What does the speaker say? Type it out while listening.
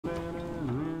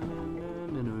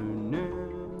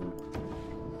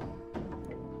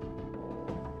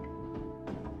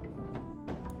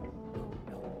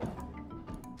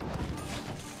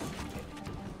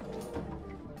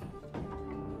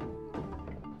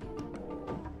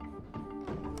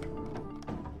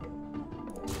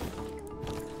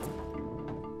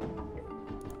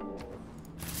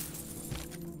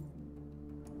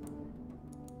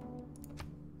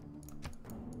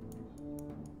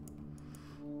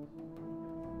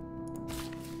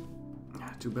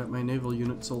Too bad my naval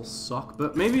units all suck,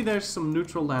 but maybe there's some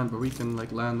neutral land where we can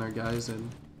like land our guys in.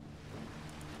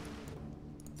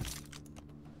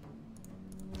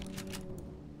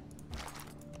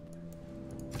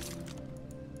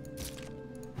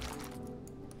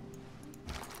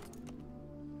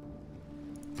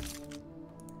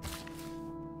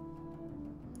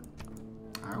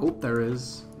 I hope there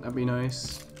is. That'd be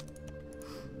nice.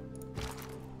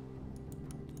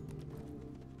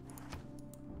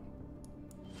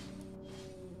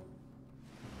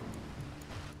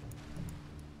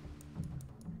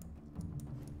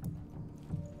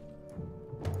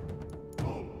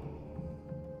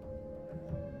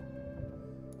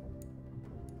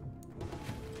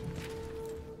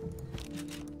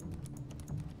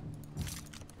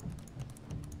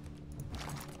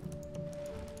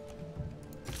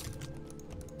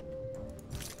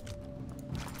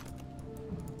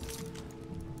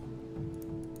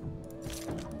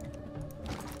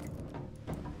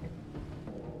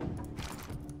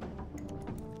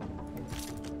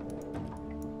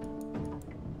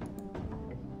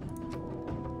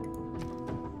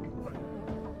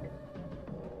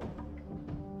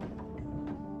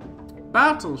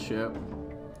 Battleship?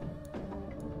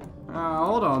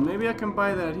 Hold on, maybe I can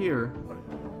buy that here.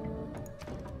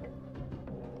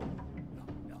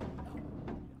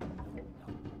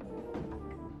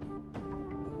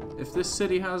 If this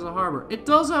city has a harbor. It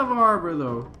does have a harbor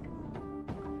though.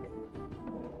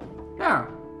 Yeah.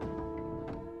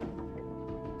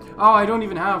 Oh, I don't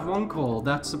even have one coal.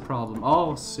 That's the problem.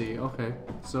 Oh, see. Okay.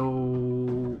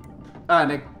 So...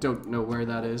 and I don't know where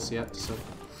that is yet, so...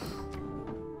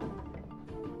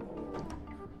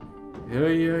 Yeah.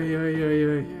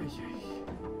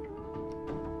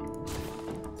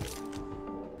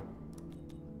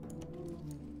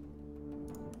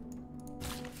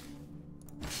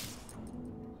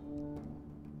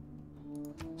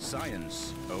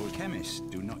 Science, old chemists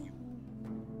do not.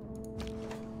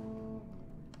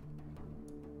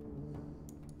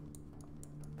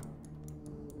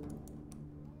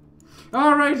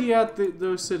 Alright, yeah,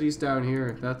 those cities down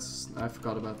here. That's... I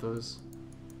forgot about those.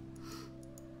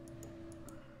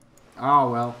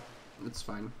 Oh, well. It's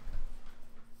fine.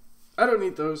 I don't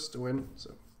need those to win,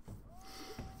 so...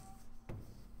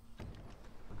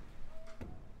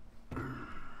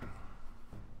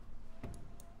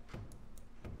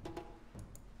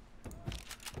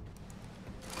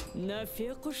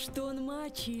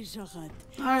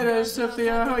 Hi there,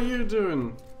 Cynthia. How you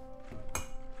doing?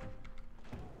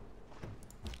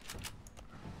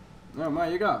 Oh my,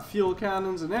 you got fuel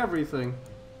cannons and everything.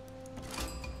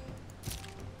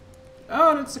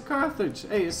 Oh, it's a Carthage.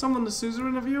 Hey, is someone the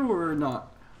suzerain of you or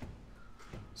not?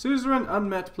 Suzerain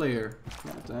unmet player.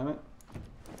 God damn it.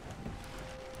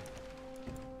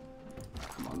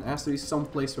 Come on, there has to be some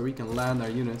place where we can land our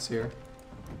units here.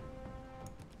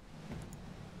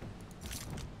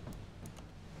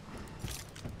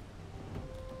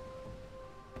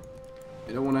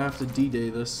 I don't want to have to D-Day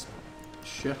this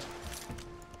shit.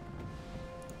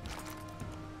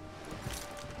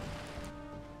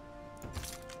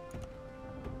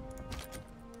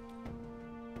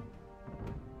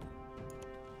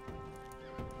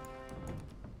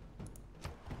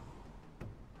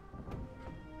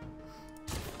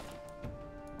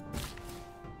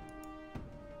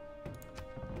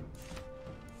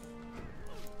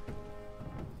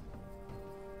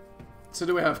 So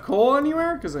do we have coal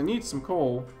anywhere? Because I need some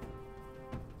coal.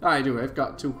 I do, I've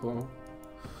got 2 coal.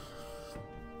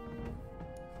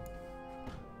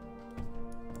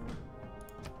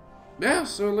 Yeah,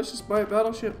 so let's just buy a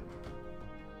battleship.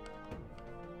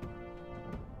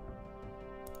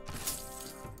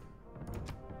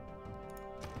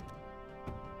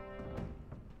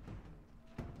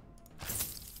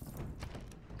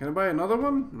 Can I buy another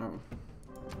one? No.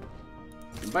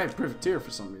 I can buy a privateer for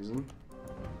some reason.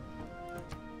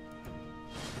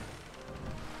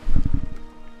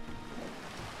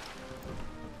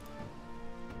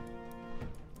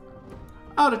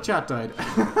 Oh, the chat died.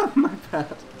 My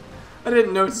bad. I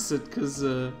didn't notice it because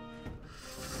oh,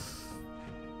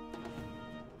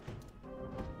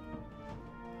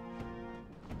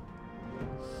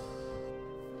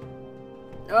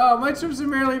 my troops are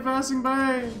merely passing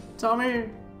by, Tommy.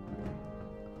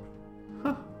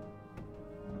 Huh.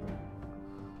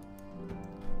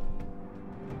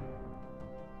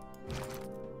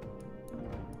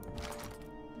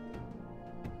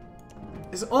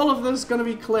 Is all of this gonna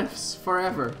be cliffs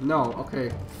forever? No,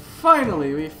 okay.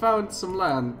 Finally, we found some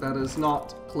land that is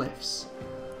not cliffs.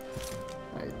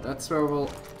 Right, that's where we'll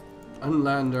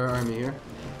unland our army here.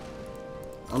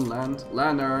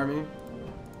 Land our army.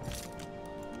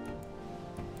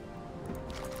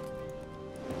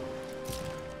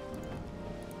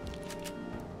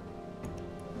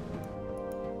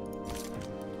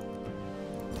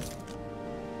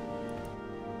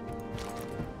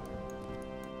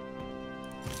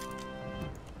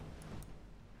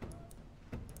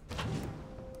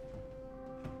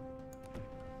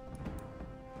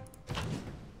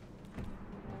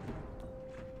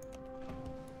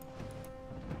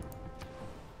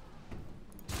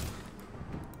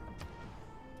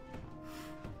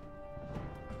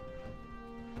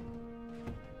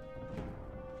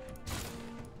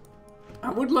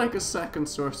 I would like a second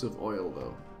source of oil,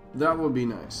 though. That would be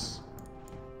nice.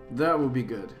 That would be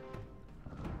good.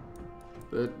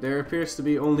 But there appears to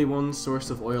be only one source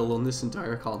of oil on this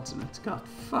entire continent. God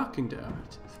fucking damn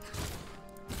it.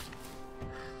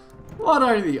 What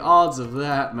are the odds of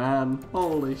that, man?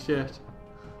 Holy shit.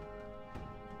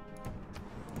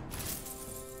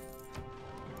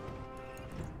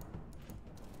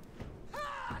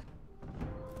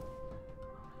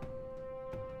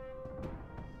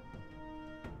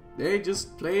 They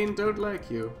just plain don't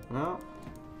like you. Well.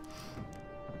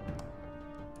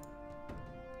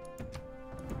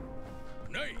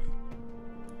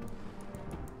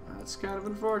 That's kind of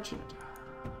unfortunate.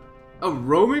 Oh,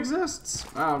 Rome exists?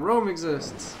 Wow, Rome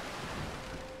exists.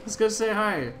 Let's go say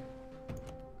hi.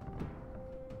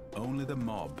 Only the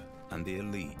mob and the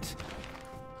elite.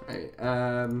 Hey,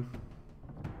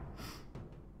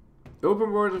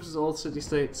 open borders to all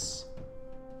city-states.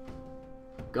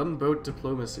 Gunboat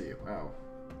diplomacy. Wow.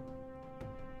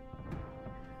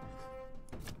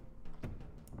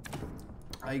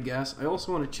 I guess. I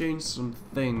also want to change some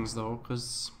things, though,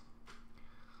 because...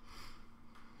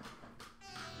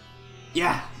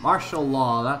 Yeah! Martial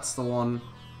law, that's the one.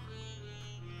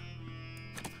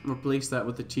 Replace that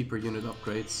with the cheaper unit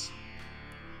upgrades.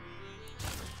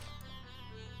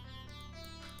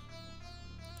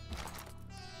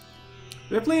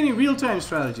 Do I play any real-time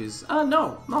strategies?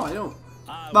 No, I don't.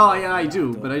 Well, yeah, I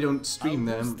do, but I don't stream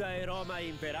them.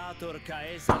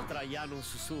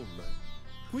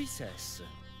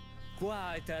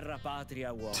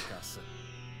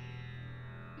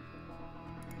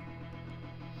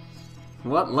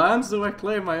 What lands do I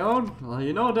claim my own? Well,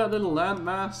 you know that little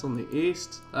landmass on the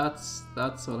east? That's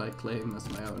what I claim as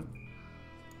my own.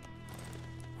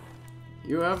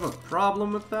 You have a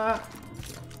problem with that?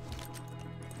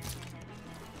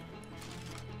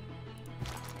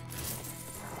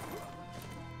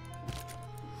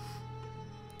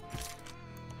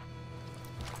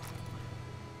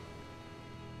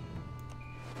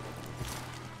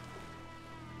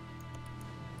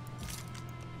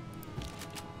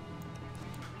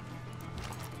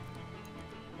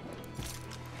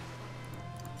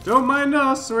 Don't mind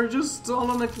us, we're just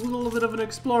all on a little bit of an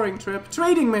exploring trip.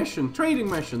 Trading mission,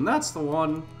 that's the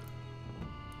one.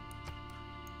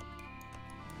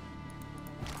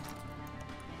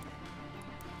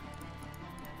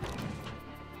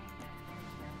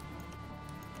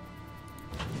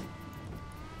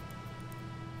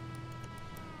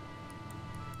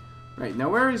 Right, now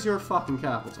where is your fucking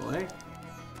capital, eh?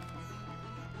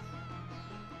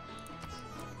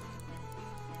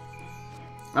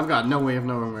 I've got no way of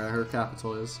knowing where her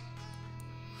capital is.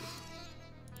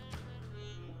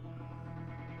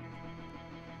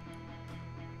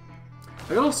 I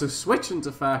can also switch into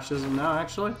fascism now,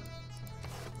 actually.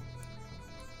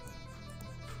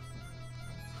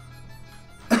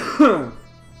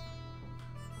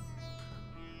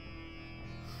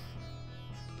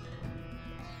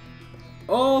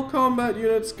 All combat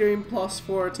units gain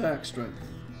 +4 attack strength.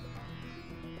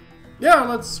 Yeah,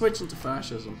 let's switch into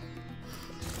fascism.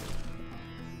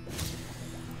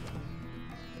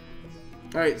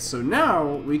 Alright, so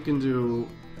now we can do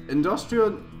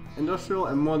industrial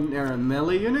and modern era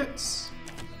melee units.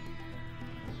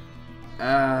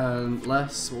 And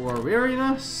less war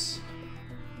weariness.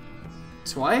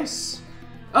 Twice?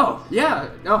 Oh, yeah,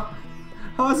 no.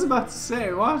 I was about to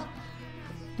say, what?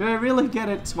 Did I really get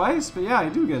it twice? But yeah, I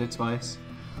do get it twice.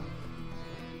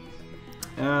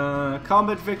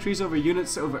 Combat victories over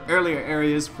units over earlier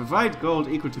areas provide gold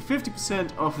equal to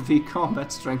 50% of the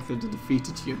combat strength of the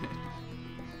defeated unit.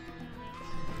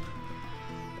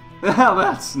 Well,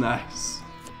 that's nice.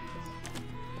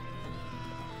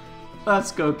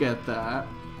 Let's go get that.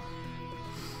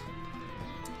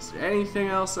 Is there anything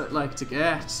else I'd like to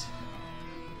get?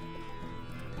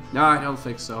 No, I don't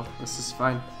think so. This is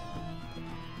fine.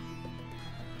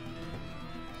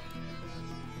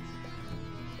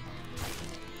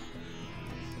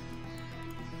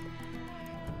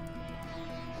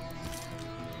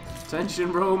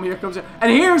 Attention, Rome, here comes it.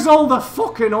 And here's all the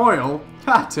fucking oil!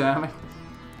 God damn it.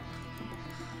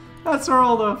 That's where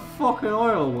all the fucking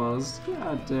oil was.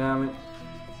 God damn it.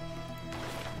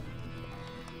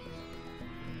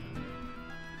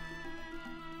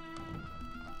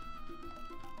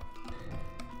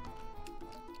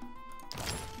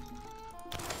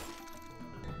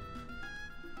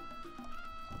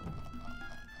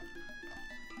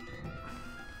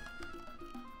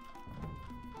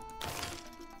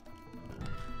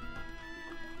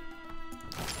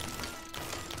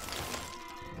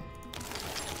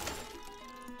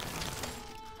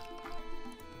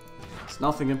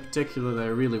 Nothing in particular that I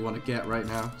really want to get right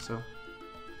now, so...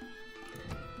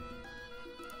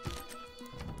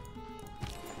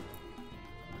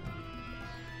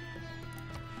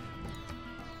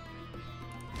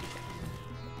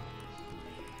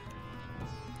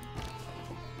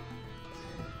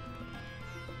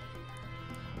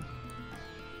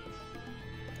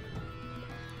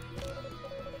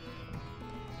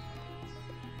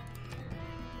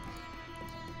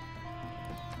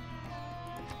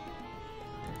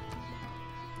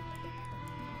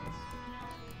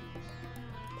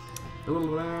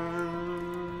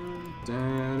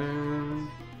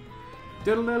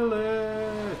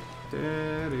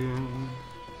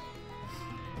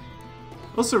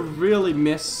 Also really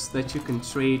miss that you can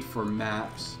trade for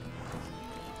maps.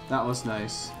 That was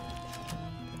nice.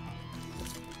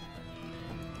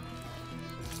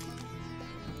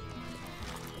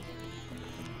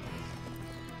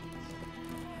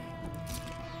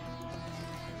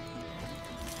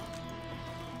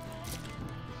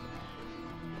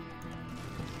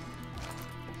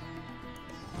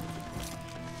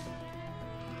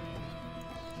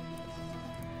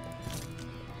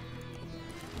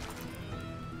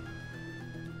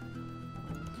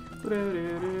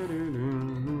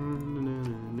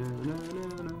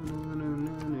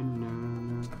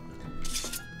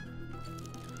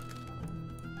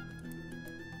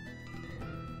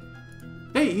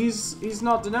 Hey, he's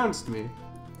not denounced me.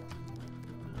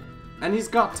 And he's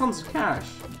got tons of cash.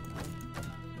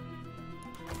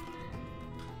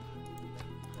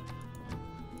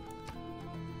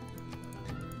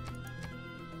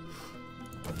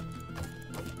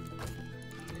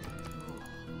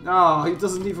 Oh, he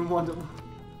doesn't even want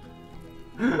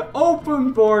to.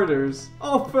 Open borders.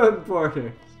 Open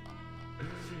borders.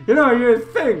 You know,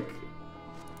 you'd think.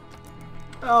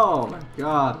 Oh my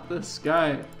god, this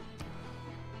guy.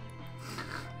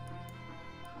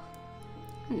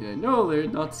 I know they're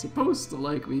not supposed to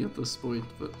like me at this point,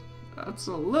 but that's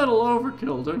a little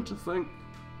overkill, don't you think?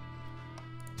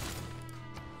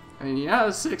 And he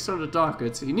has 600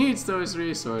 dockets. He needs those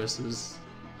resources.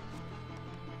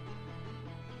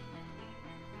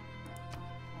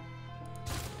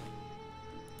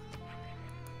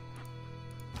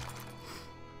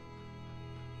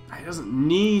 He doesn't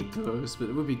need those, but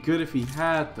it would be good if he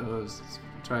had those. That's what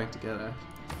I'm trying to get at.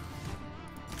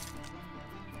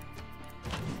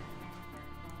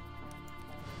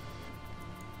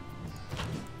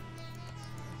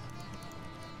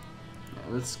 Yeah,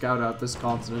 let's scout out this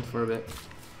continent for a bit.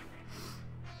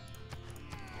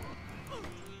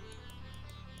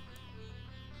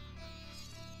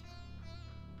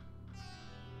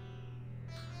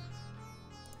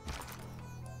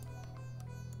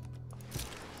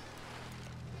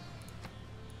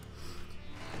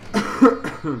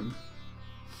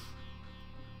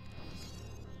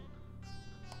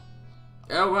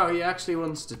 Oh wow, he actually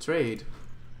wants to trade.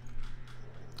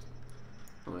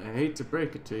 Well, I hate to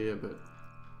break it to you, but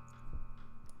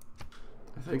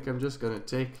I think I'm just gonna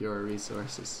take your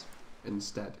resources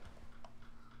instead.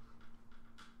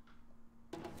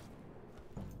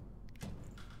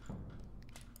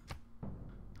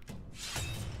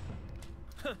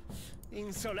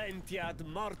 Insolenti ad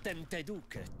mortem te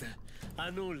ducet.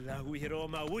 A nulla vi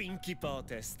Roma vinci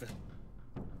potest.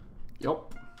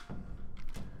 Yup.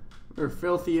 We're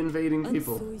filthy invading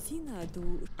people.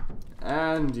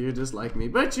 And you dislike me.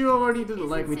 But you already didn't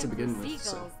like me to begin with,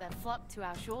 so.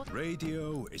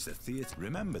 Radio is the theatre.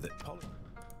 Remember that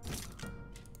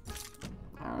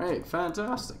Alright,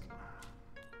 fantastic.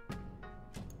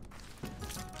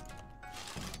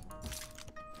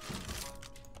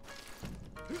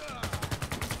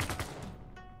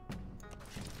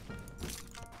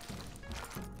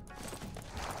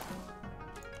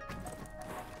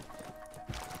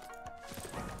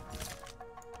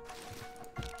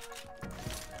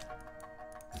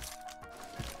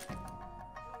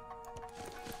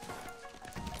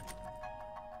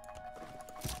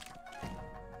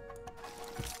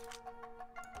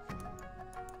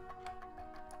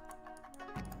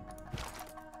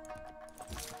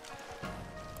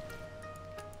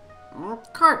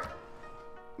 Okay.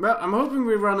 Well, I'm hoping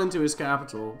we run into his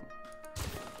capital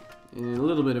in a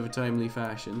little bit of a timely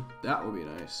fashion. That would be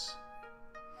nice.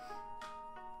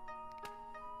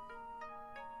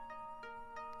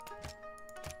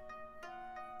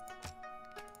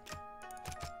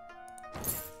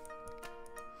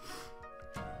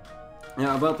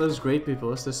 Yeah, about those great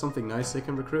people, is there something nice they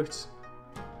can recruit?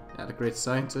 Yeah, the great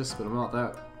scientist, but I'm not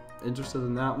that interested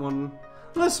in that one.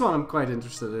 This one I'm quite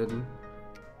interested in.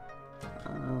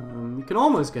 We can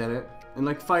almost get it. In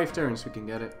like 5 turns we can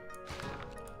get it.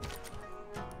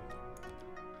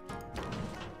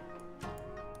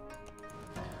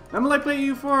 When will I play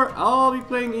EU4? I'll be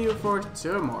playing EU4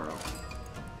 tomorrow.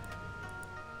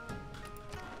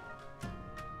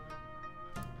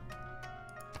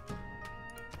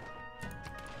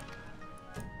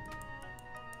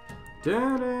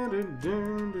 Da, da, da,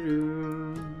 da, da.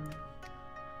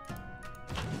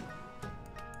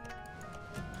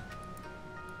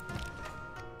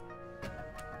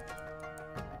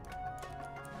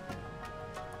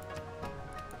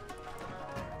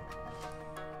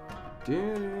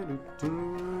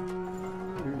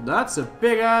 That's a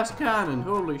big ass cannon,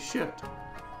 holy shit.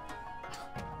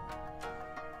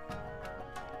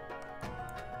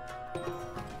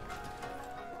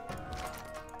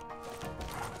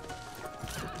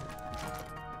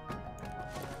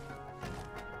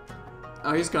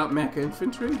 Oh, he's got mech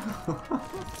infantry?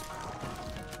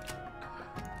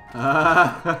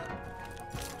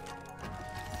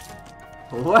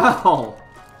 Well,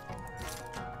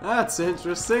 that's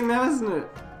interesting, isn't it?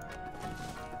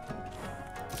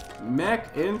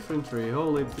 Mech infantry,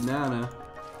 holy banana.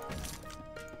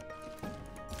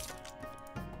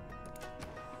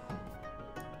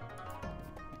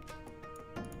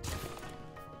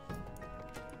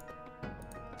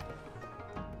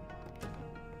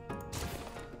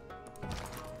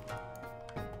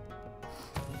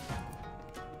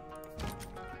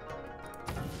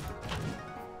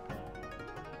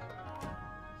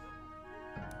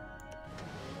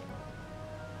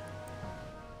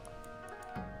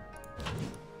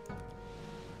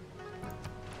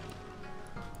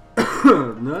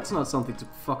 No, that's not something to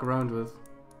fuck around with.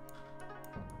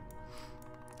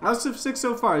 How's Civ 6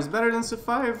 so far? Is it better than Civ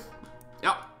 5?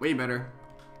 Yeah, way better.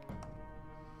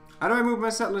 How do I move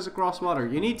my settlers across water?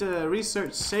 You need to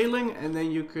research sailing and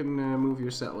then you can move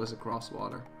your settlers across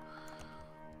water.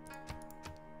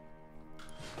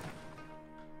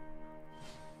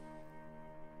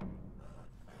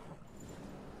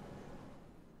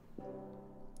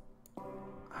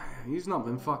 He's not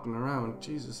been fucking around.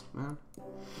 Jesus, man.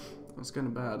 That's kind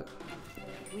of bad.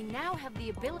 We now have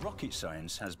the ability. Rocket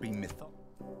science has been mytho.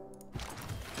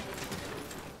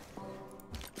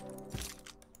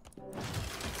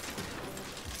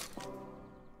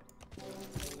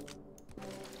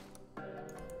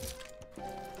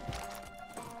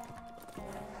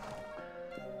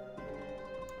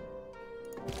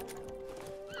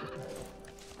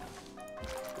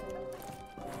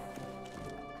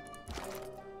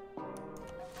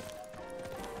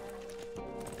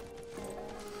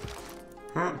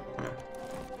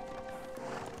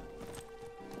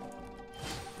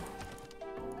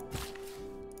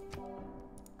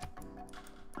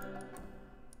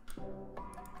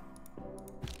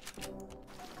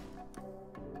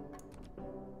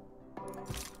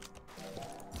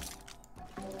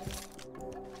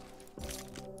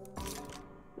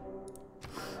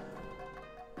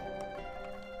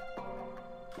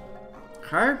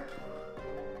 Okay.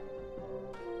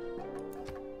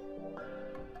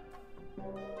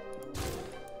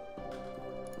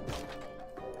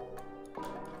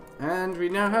 And we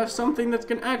now have something that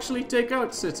can actually take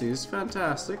out cities.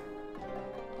 Fantastic.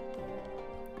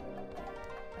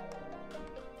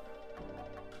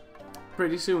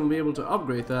 Pretty soon we'll be able to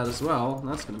upgrade that as well.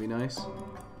 That's gonna be nice.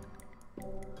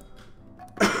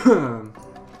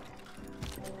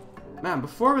 Man,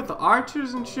 before with the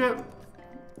archers and shit,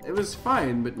 it was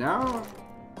fine, but now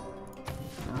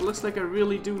it looks like I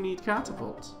really do need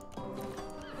catapults.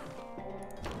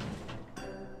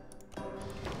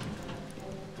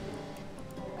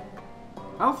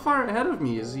 How far ahead of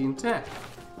me is he in tech?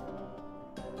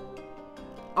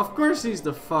 Of course he's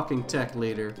the fucking tech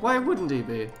leader. Why wouldn't he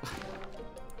be?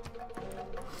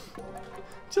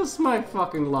 Just my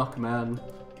fucking luck, man.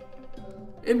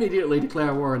 Immediately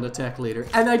declare war on the tech leader.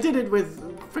 And I did it with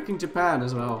freaking Japan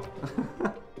as well.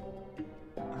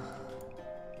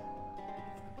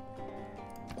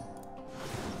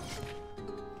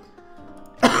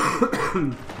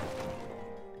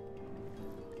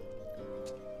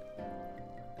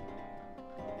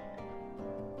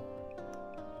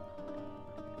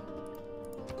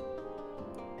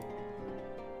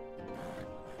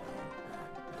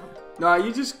 No,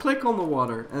 you just click on the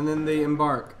water and then they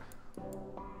embark.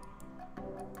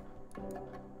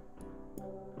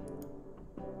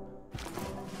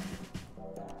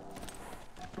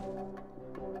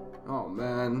 Oh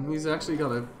man, he's actually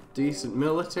got a decent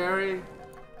military.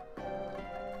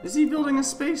 Is he building a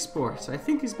spaceport? I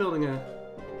think he's building a...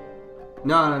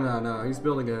 No. He's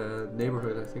building a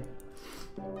neighborhood, I think.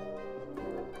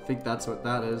 I think that's what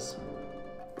that is.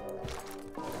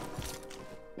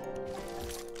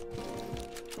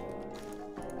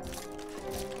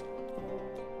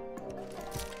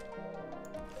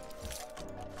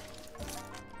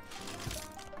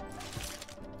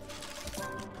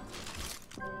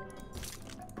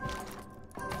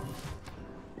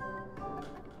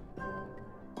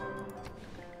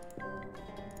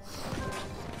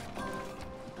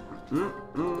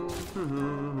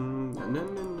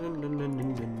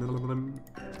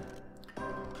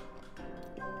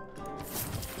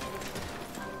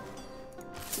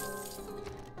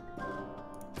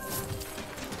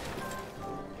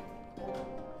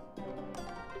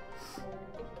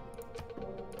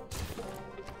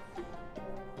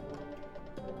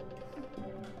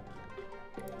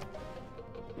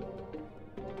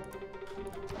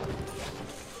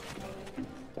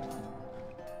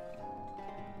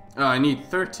 Oh, I need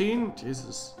 13?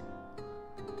 Jesus.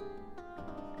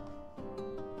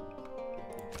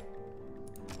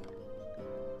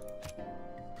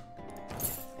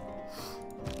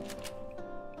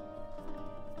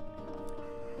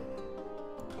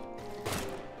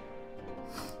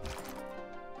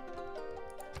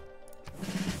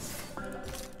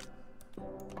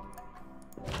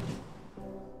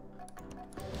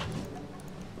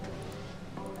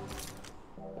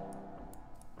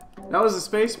 That was a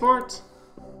spaceport?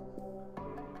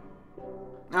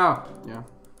 Oh, yeah,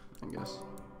 I guess.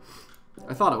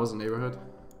 I thought it was a neighborhood.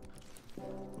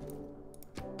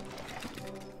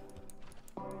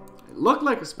 It looked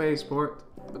like a spaceport,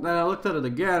 but then I looked at it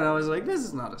again and I was like, this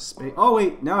is not a space. Oh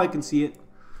wait, now I can see it.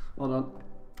 Hold on.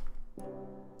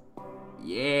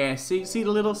 Yeah, see the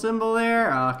little symbol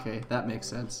there? Okay, that makes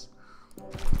sense.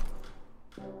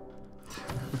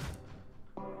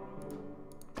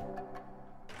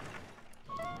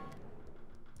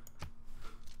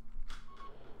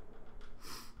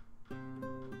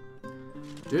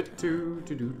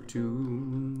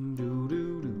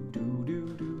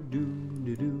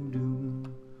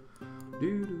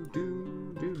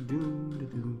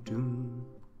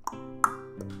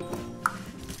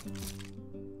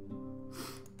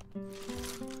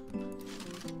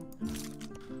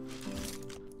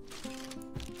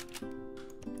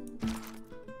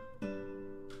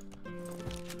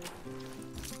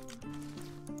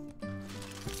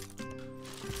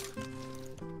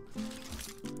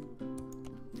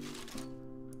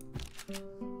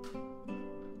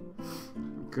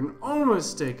 Can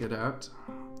almost take it out.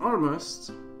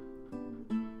 Almost.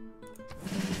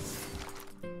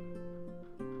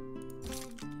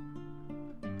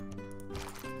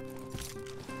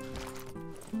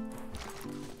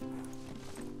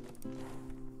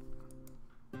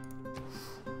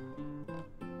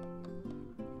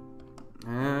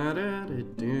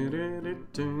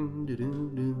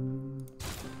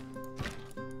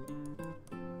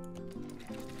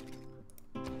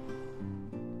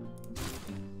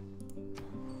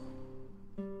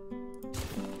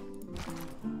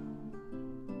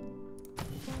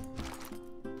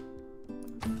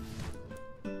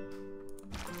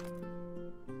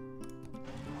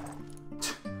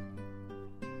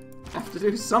 Have to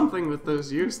do something with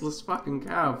those useless fucking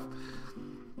cav.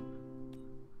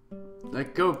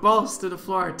 Like, go balls to the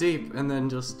floor deep and then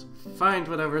just find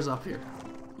whatever's up here.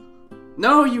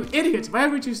 No, you idiot! Why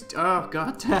would you oh,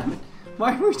 god damn it.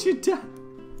 Why would you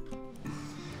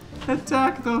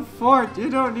attack the fort? You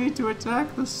don't need to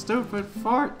attack the stupid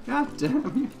fort. God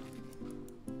damn you.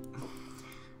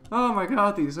 Oh my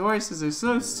god, these horses are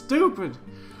so stupid.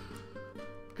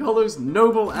 All those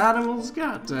noble animals?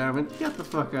 God damn it. Get the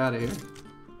fuck out of here.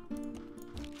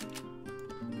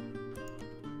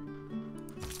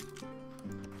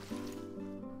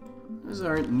 Those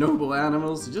aren't noble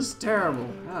animals, they're just terrible.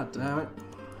 God damn it.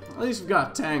 At least we've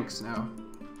got tanks now.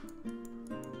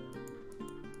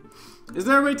 Is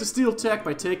there a way to steal tech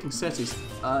by taking cities?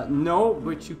 No,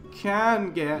 but you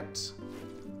can get...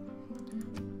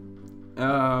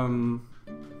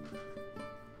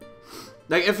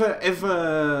 Like if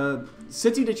a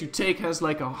city that you take has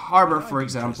like a harbor, for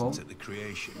example. At the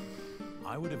creation,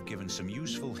 I would have given some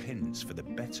useful hints for the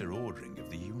better ordering of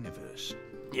the universe.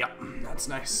 Yeah, that's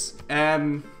nice.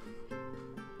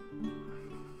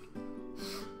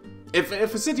 If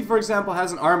a city, for example,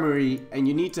 has an armory and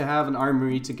you need to have an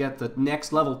armory to get the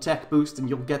next level tech boost, then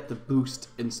you'll get the boost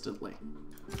instantly.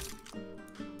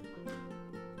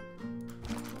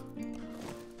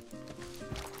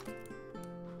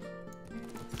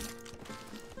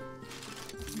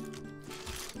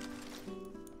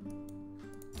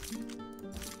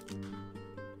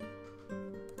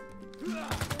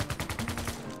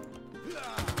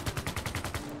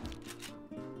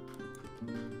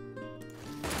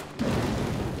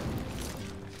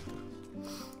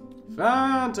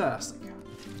 Fantastic.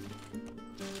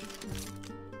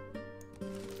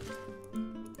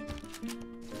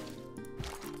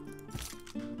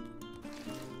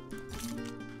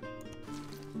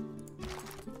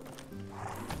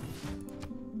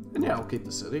 And yeah, I'll keep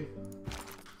the city.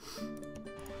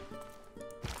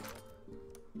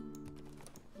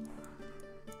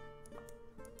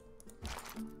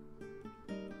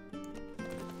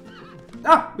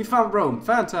 Ah! We found Rome.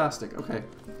 Fantastic. Okay.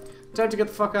 Time to get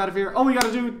the fuck out of here. All we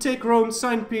gotta do, take Rome,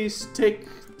 sign peace, take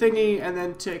thingy, and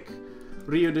then take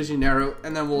Rio de Janeiro,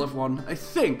 and then we'll have won, I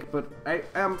think. But I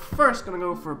am first gonna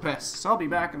go for a piss, so I'll be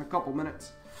back in a couple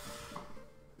minutes.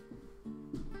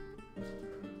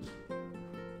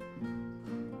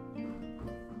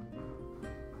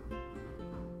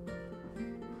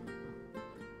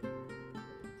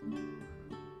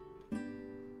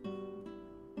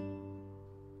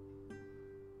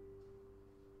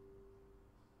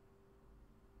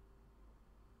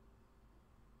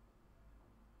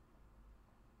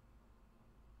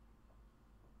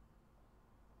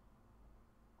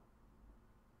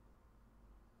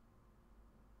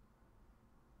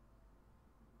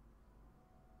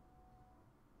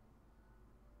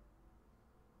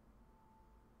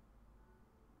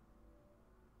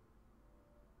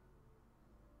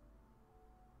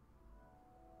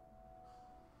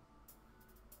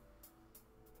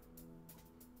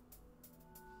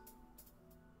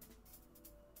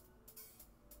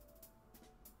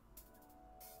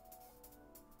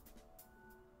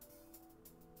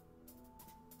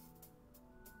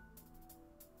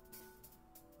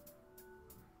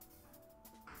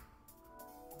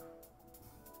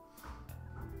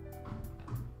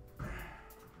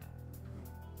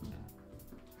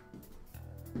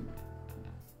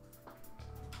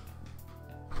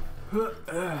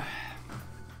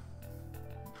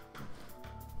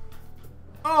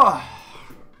 Oh.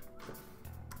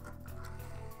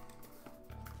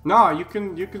 No, you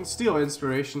can steal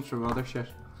inspirations from other shit.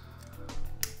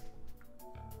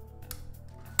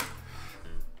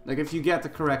 Like if you get the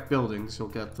correct buildings, you'll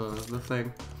get the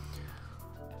thing.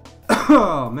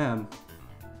 Oh man.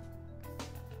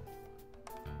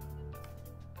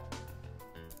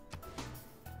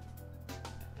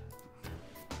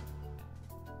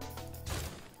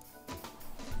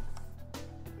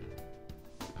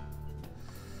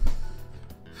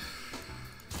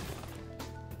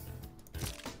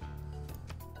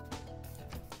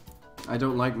 I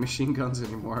don't like machine guns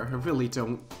anymore. I really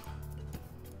don't.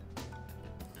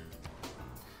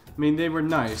 I mean, they were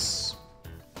nice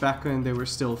back when they were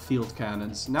still field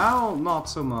cannons. Now, not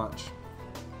so much.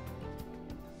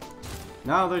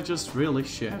 Now they're just really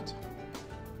shit.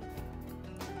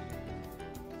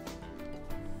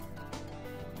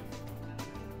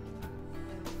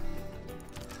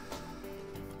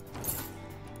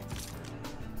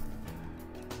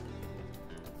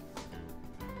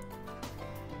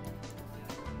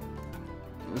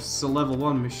 This is a level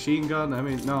 1 machine gun. I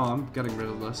mean, no, I'm getting rid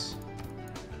of this.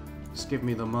 Just give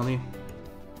me the money.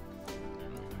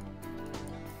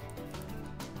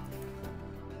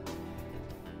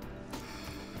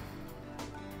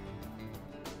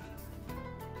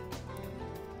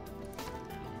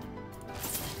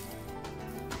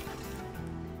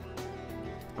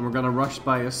 And we're gonna rush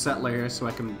by a settler so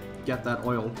I can get that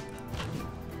oil.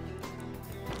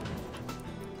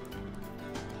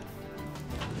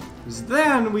 Because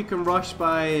then we can rush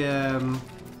by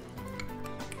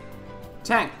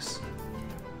tanks.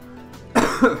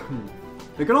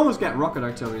 We can always get rocket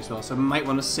artillery as well, so I might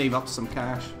want to save up some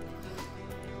cash.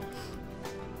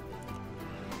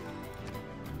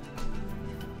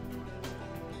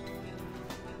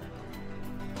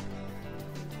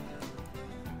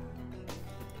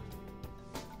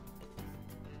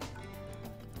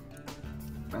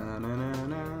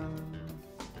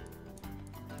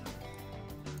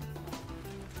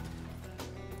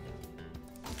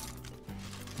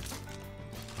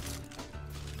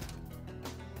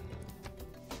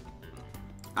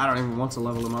 I don't even want to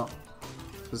level them up,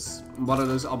 because what are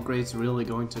those upgrades really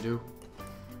going to do?